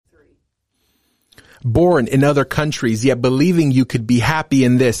born in other countries, yet believing you could be happy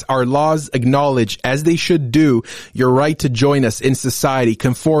in this. Our laws acknowledge, as they should do, your right to join us in society,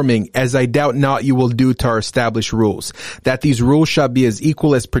 conforming, as I doubt not you will do, to our established rules. That these rules shall be as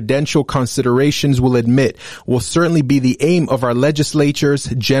equal as prudential considerations will admit will certainly be the aim of our legislatures,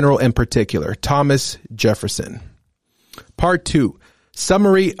 general and particular. Thomas Jefferson. Part 2.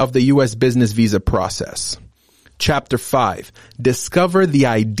 Summary of the U.S. business visa process. Chapter 5. Discover the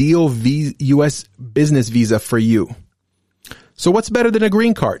ideal U.S. business visa for you. So what's better than a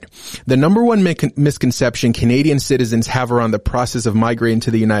green card? The number one misconception Canadian citizens have around the process of migrating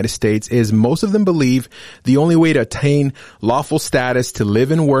to the United States is most of them believe the only way to attain lawful status to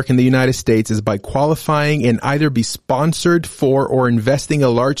live and work in the United States is by qualifying and either be sponsored for or investing a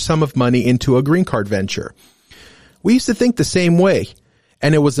large sum of money into a green card venture. We used to think the same way.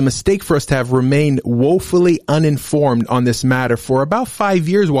 And it was a mistake for us to have remained woefully uninformed on this matter for about 5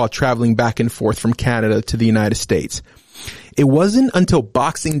 years while traveling back and forth from Canada to the United States. It wasn't until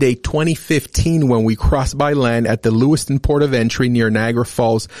Boxing Day 2015 when we crossed by land at the Lewiston Port of Entry near Niagara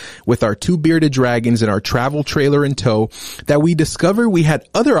Falls with our 2 bearded dragons and our travel trailer in tow that we discovered we had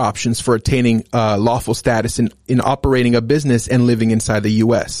other options for attaining lawful status in operating a business and living inside the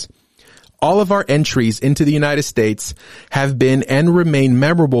U.S. All of our entries into the United States have been and remain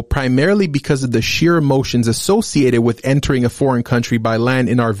memorable primarily because of the sheer emotions associated with entering a foreign country by land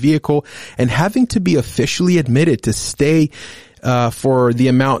in our vehicle and having to be officially admitted to stay for the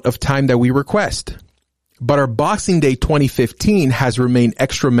amount of time that we request. But our Boxing Day 2015 has remained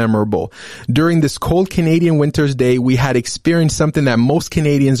extra memorable. During this cold Canadian winter's day, we had experienced something that most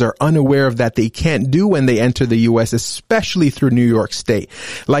Canadians are unaware of that they can't do when they enter the U.S., especially through New York State.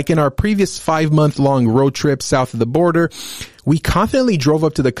 Like in our previous 5-month-long road trip south of the border, we confidently drove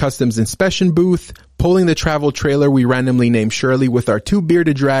up to the customs inspection booth, pulling the travel trailer we randomly named Shirley with our 2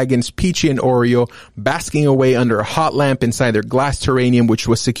 bearded dragons, Peachy and Oreo, basking away under a hot lamp inside their glass terrarium, which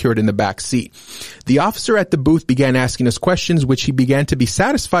was secured in the back seat. The officer at the booth began asking us questions, which he began to be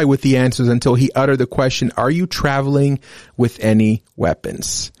satisfied with the answers until he uttered the question, "Are you traveling with any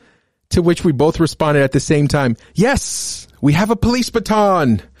weapons?" To which we both responded at the same time, "Yes, we have a police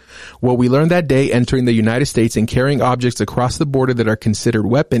baton." What we learned that day entering the United States and carrying objects across the border that are considered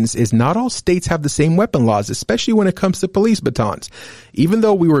weapons is not all states have the same weapon laws, especially when it comes to police batons. Even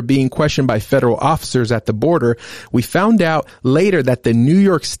though we were being questioned by federal officers at the border, we found out later that the New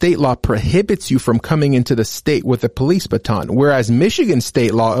York state law prohibits you from coming into the state with a police baton, whereas Michigan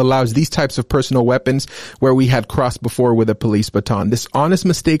state law allows these types of personal weapons where we had crossed before with a police baton. This honest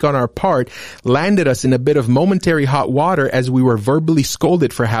mistake on our part landed us in a bit of momentary hot water as we were verbally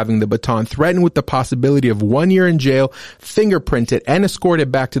scolded for having the baton, threatened with the possibility of 1 year in jail, fingerprinted, and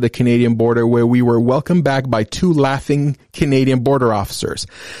escorted back to the Canadian border, where we were welcomed back by 2 laughing Canadian border officers.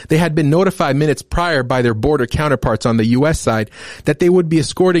 They had been notified minutes prior by their border counterparts on the U.S. side that they would be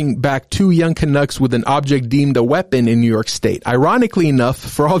escorting back 2 young Canucks with an object deemed a weapon in New York State. Ironically enough,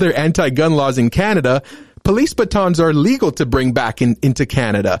 for all their anti-gun laws in Canada, police batons are legal to bring back into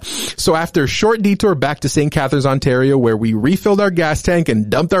Canada. So after a short detour back to St. Catharines, Ontario, where we refilled our gas tank and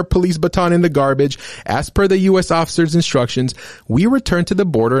dumped our police baton in the garbage, as per the U.S. officer's instructions, we returned to the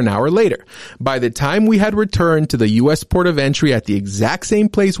border an hour later. By the time we had returned to the U.S. port of entry at the exact same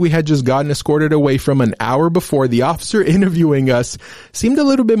place we had just gotten escorted away from an hour before, the officer interviewing us seemed a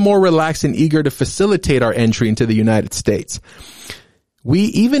little bit more relaxed and eager to facilitate our entry into the United States. We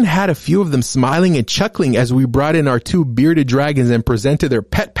even had a few of them smiling and chuckling as we brought in our 2 bearded dragons and presented their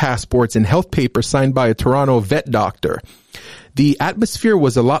pet passports and health papers signed by a Toronto vet doctor. The atmosphere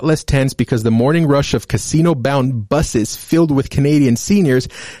was a lot less tense because the morning rush of casino-bound buses filled with Canadian seniors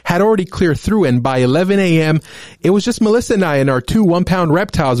had already cleared through, and by 11 a.m., it was just Melissa and I and our 2 one-pound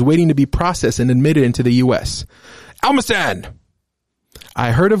reptiles waiting to be processed and admitted into the U.S. Almasan!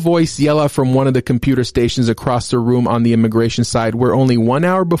 I heard a voice yell out from one of the computer stations across the room on the immigration side, where only 1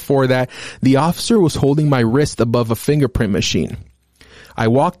 hour before that, the officer was holding my wrist above a fingerprint machine. I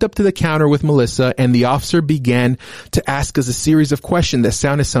walked up to the counter with Melissa, and the officer began to ask us a series of questions that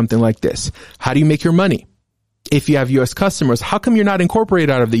sounded something like this. How do you make your money? If you have U.S. customers, how come you're not incorporated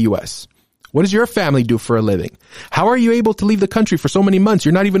out of the U.S.? What does your family do for a living? How are you able to leave the country for so many months?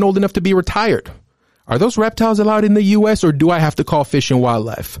 You're not even old enough to be retired. Are those reptiles allowed in the U.S., or do I have to call Fish and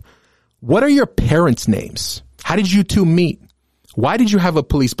Wildlife? What are your parents' names? How did you 2 meet? Why did you have a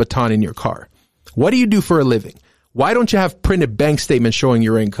police baton in your car? What do you do for a living? Why don't you have printed bank statements showing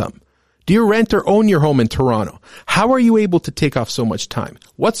your income? Do you rent or own your home in Toronto? How are you able to take off so much time?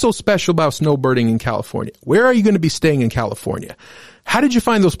 What's so special about snowbirding in California? Where are you going to be staying in California? How did you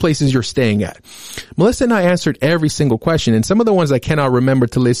find those places you're staying at? Melissa and I answered every single question, and some of the ones I cannot remember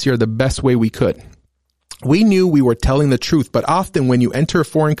to list here the best way we could. We knew we were telling the truth, but often when you enter a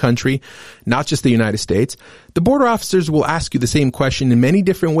foreign country, not just the United States, the border officers will ask you the same question in many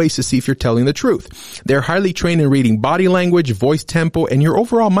different ways to see if you're telling the truth. They're highly trained in reading body language, voice tempo, and your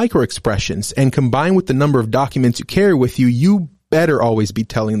overall micro-expressions. And combined with the number of documents you carry with you, you better always be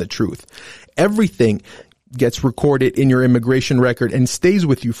telling the truth. Everything gets recorded in your immigration record and stays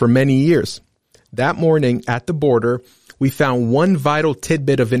with you for many years. That morning at the border, we found one vital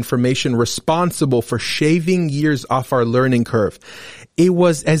tidbit of information responsible for shaving years off our learning curve. It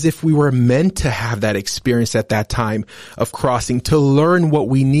was as if we were meant to have that experience at that time of crossing, to learn what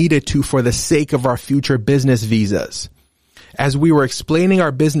we needed to for the sake of our future business visas. As we were explaining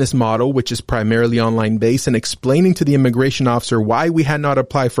our business model, which is primarily online based, and explaining to the immigration officer why we had not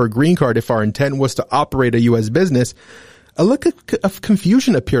applied for a green card if our intent was to operate a U.S. business, a look of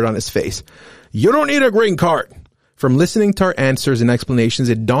confusion appeared on his face. "You don't need a green card." From listening to our answers and explanations,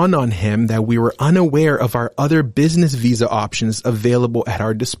 it dawned on him that we were unaware of our other business visa options available at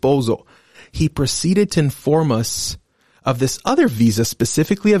our disposal. He proceeded to inform us of this other visa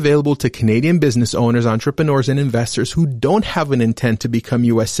specifically available to Canadian business owners, entrepreneurs, and investors who don't have an intent to become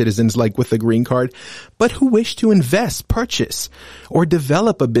U.S. citizens like with a green card, but who wish to invest, purchase, or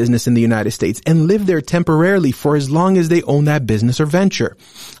develop a business in the United States and live there temporarily for as long as they own that business or venture.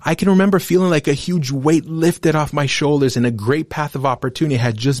 I can remember feeling like a huge weight lifted off my shoulders and a great path of opportunity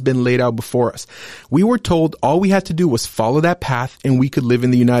had just been laid out before us. We were told all we had to do was follow that path and we could live in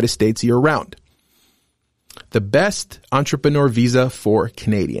the United States year round. The best entrepreneur visa for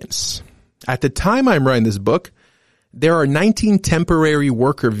Canadians. At the time I'm writing this book, there are 19 temporary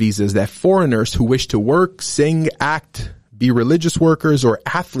worker visas that foreigners who wish to work, sing, act, be religious workers, or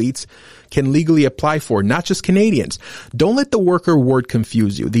athletes can legally apply for, not just Canadians. Don't let the worker word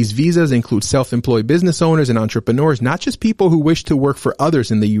confuse you. These visas include self-employed business owners and entrepreneurs, not just people who wish to work for others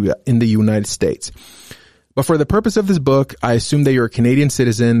in the United States. But for the purpose of this book, I assume that you're a Canadian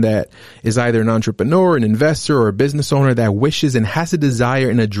citizen that is either an entrepreneur, an investor, or a business owner that wishes and has a desire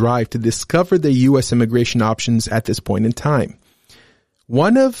and a drive to discover the U.S. immigration options at this point in time.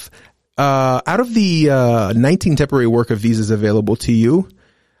 Out of the 19 temporary worker visas available to you,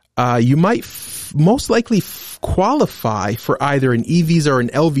 you might most likely qualify for either an E visa or an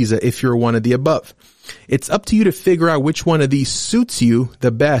L visa if you're one of the above. It's up to you to figure out which one of these suits you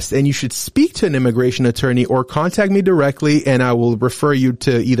the best, and you should speak to an immigration attorney or contact me directly, and I will refer you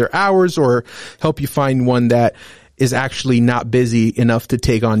to either ours or help you find one that is actually not busy enough to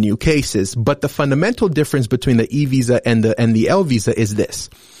take on new cases. But the fundamental difference between the E visa and the L visa is this.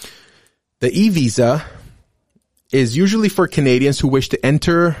 The E visa is usually for Canadians who wish to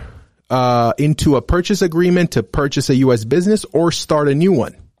enter into a purchase agreement to purchase a U.S. business or start a new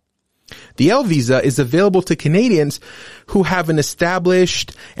one. The L visa is available to Canadians who have an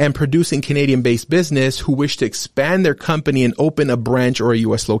established and producing Canadian-based business who wish to expand their company and open a branch or a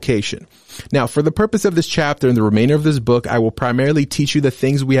U.S. location. Now, for the purpose of this chapter and the remainder of this book, I will primarily teach you the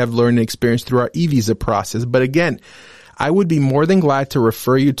things we have learned and experienced through our e-visa process. But again, I would be more than glad to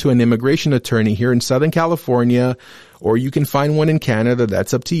refer you to an immigration attorney here in Southern California, or you can find one in Canada,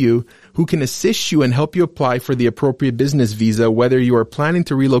 that's up to you, who can assist you and help you apply for the appropriate business visa, whether you are planning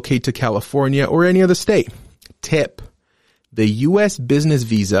to relocate to California or any other state. Tip: the U.S. business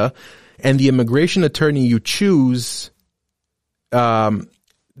visa and the immigration attorney you choose, and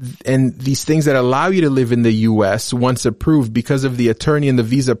these things that allow you to live in the U.S. once approved because of the attorney and the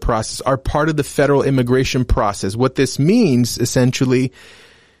visa process are part of the federal immigration process. What this means, essentially,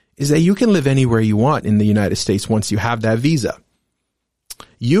 is that you can live anywhere you want in the United States once you have that visa.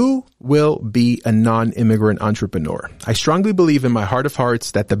 You will be a non-immigrant entrepreneur. I strongly believe in my heart of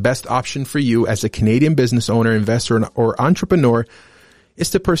hearts that the best option for you as a Canadian business owner, investor, or entrepreneur is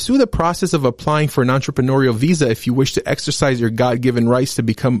to pursue the process of applying for an entrepreneurial visa if you wish to exercise your God-given rights to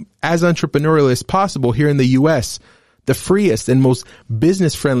become as entrepreneurial as possible here in the U.S., the freest and most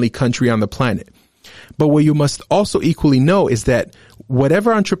business-friendly country on the planet. But what you must also equally know is that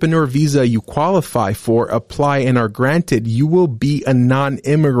whatever entrepreneur visa you qualify for, apply, and are granted, you will be a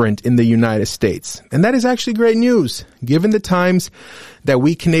non-immigrant in the United States. And that is actually great news, given the times that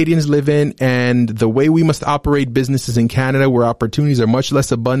we Canadians live in and the way we must operate businesses in Canada, where opportunities are much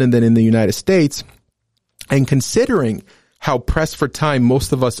less abundant than in the United States. And considering how pressed for time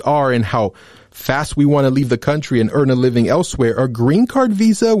most of us are and how fast we want to leave the country and earn a living elsewhere, a green card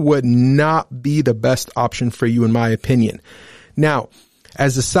visa would not be the best option for you, in my opinion. Now,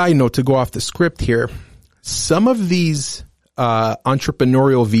 as a side note, to go off the script here, some of these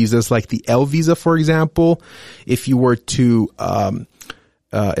entrepreneurial visas, like the L visa, for example, if you were to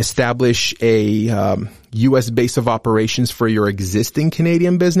establish a U.S. base of operations for your existing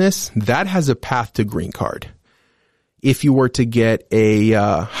Canadian business, that has a path to green card. If you were to get a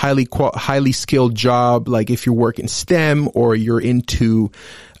highly skilled job, like if you work in STEM or you're into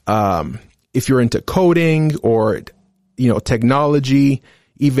if you're into coding or technology,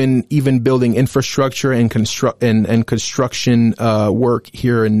 even building infrastructure and construction work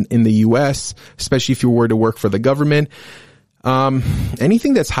here in the U.S., especially if you were to work for the government.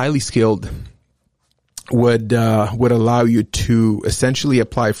 Anything that's highly skilled would allow you to essentially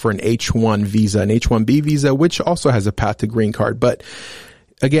apply for an H-1 visa, an H-1B visa, which also has a path to green card. But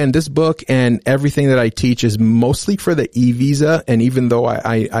again, this book and everything that I teach is mostly for the E-visa. And even though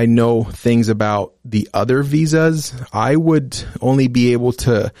I know things about the other visas, I would only be able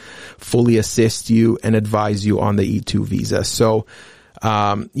to fully assist you and advise you on the E2 visa. So,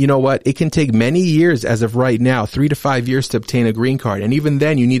 you know what? It can take many years as of right now, 3 to 5 years to obtain a green card. And even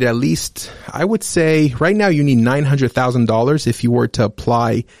then you need at least, I would say right now you need $900,000 if you were to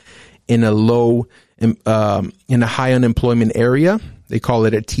apply in a in a high unemployment area. They call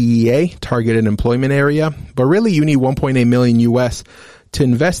it a TEA, targeted employment area. But really you need 1.8 million US to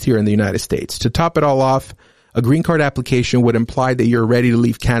invest here in the United States. To top it all off, a green card application would imply that you're ready to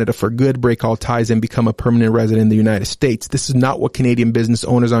leave Canada for good, break all ties, and become a permanent resident in the United States. This is not what Canadian business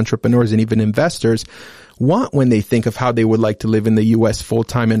owners, entrepreneurs, and even investors want when they think of how they would like to live in the U.S.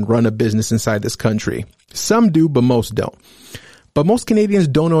 full-time and run a business inside this country. Some do, but most don't. But most Canadians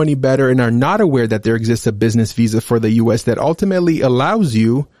don't know any better and are not aware that there exists a business visa for the U.S. that ultimately allows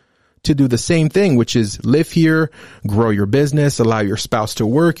you to do the same thing, which is live here, grow your business, allow your spouse to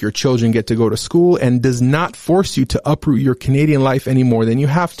work, your children get to go to school, and does not force you to uproot your Canadian life any more than you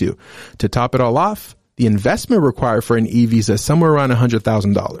have to. To top it all off, the investment required for an E-visa is somewhere around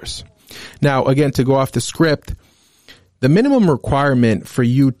 $100,000. Now, again, to go off the script, the minimum requirement for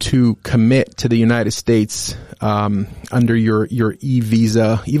you to commit to the United States under your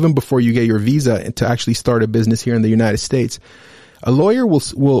E-visa, even before you get your visa to actually start a business here in the United States, a lawyer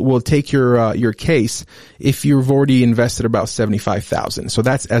will take your case if you've already invested about $75,000. So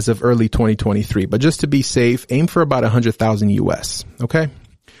that's as of early 2023. But just to be safe, aim for about $100,000 US. Okay.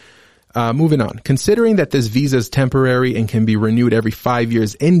 Moving on. Considering that this visa is temporary and can be renewed every 5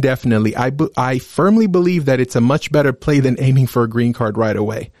 years indefinitely, I firmly believe that it's a much better play than aiming for a green card right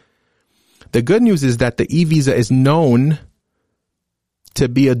away. The good news is that the E-visa is known to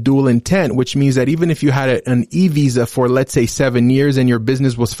be a dual intent, which means that even if you had an E-visa for, let's say, 7 years and your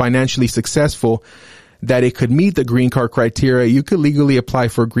business was financially successful, that it could meet the green card criteria, you could legally apply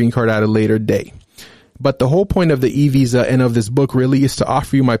for a green card at a later date. But the whole point of the E-visa and of this book really is to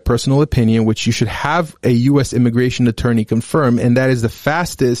offer you my personal opinion, which you should have a U.S. immigration attorney confirm, and that is the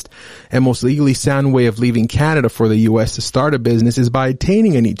fastest and most legally sound way of leaving Canada for the U.S. to start a business is by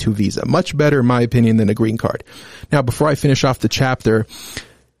obtaining an E-2 visa. Much better, in my opinion, than a green card. Now, before I finish off the chapter,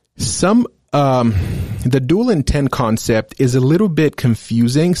 the dual intent concept is a little bit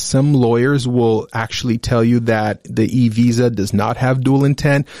confusing. Some lawyers will actually tell you that the E-visa does not have dual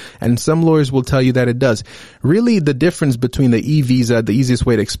intent, and some lawyers will tell you that it does. Really, the difference between the E-visa, the easiest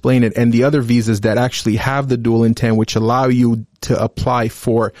way to explain it, and the other visas that actually have the dual intent, which allow you to apply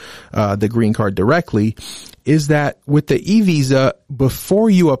for the green card directly, is that with the E-visa, before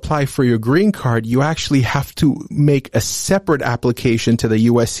you apply for your green card, you actually have to make a separate application to the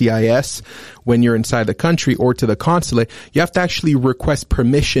USCIS when you're inside the country, or to the consulate. You have to actually request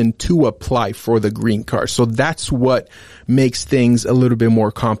permission to apply for the green card. So that's what makes things a little bit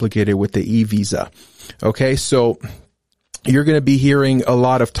more complicated with the E-visa. Okay, so you're going to be hearing a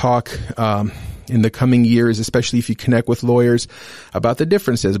lot of talk in the coming years, especially if you connect with lawyers, about the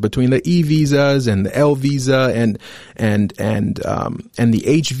differences between the E visas and the L visa and the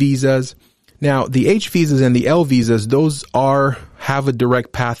H visas. Now, the H visas and the L visas, those have a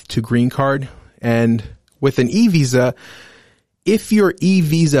direct path to green card. And with an E visa, if your E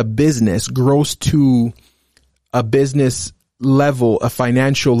visa business grows to a business level, a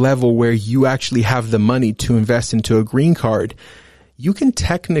financial level where you actually have the money to invest into a green card, you can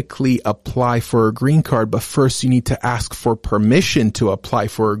technically apply for a green card, but first you need to ask for permission to apply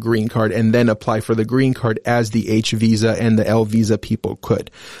for a green card and then apply for the green card as the H visa and the L visa people could.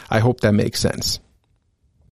 I hope that makes sense.